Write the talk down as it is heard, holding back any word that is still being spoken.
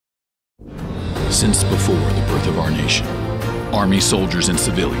Since before the birth of our nation, Army soldiers and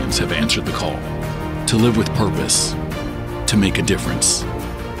civilians have answered the call to live with purpose, to make a difference,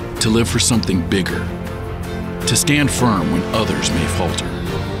 to live for something bigger, to stand firm when others may falter.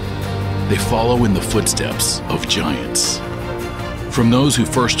 They follow in the footsteps of giants. From those who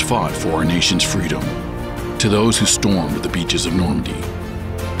first fought for our nation's freedom, to those who stormed the beaches of Normandy,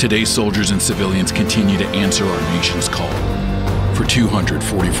 today's soldiers and civilians continue to answer our nation's call. For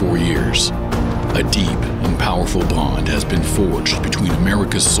 244 years, a deep and powerful bond has been forged between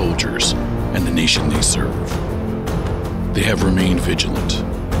America's soldiers and the nation they serve. They have remained vigilant,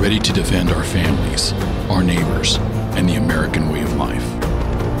 ready to defend our families, our neighbors, and the American way of life.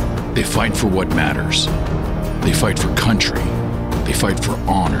 They fight for what matters. They fight for country. They fight for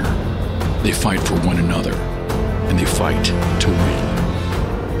honor. They fight for one another. And they fight to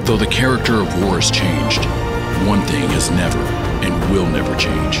win. Though the character of war has changed, one thing has never and will never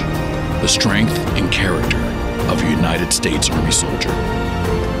change: the strength and character of a United States Army soldier.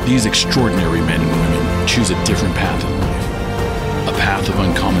 These extraordinary men and women choose a different path in life, a path of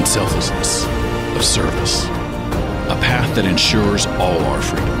uncommon selflessness, of service, a path that ensures all our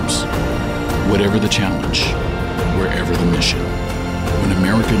freedoms. Whatever the challenge, wherever the mission, when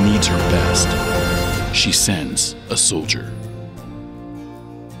America needs her best, she sends a soldier.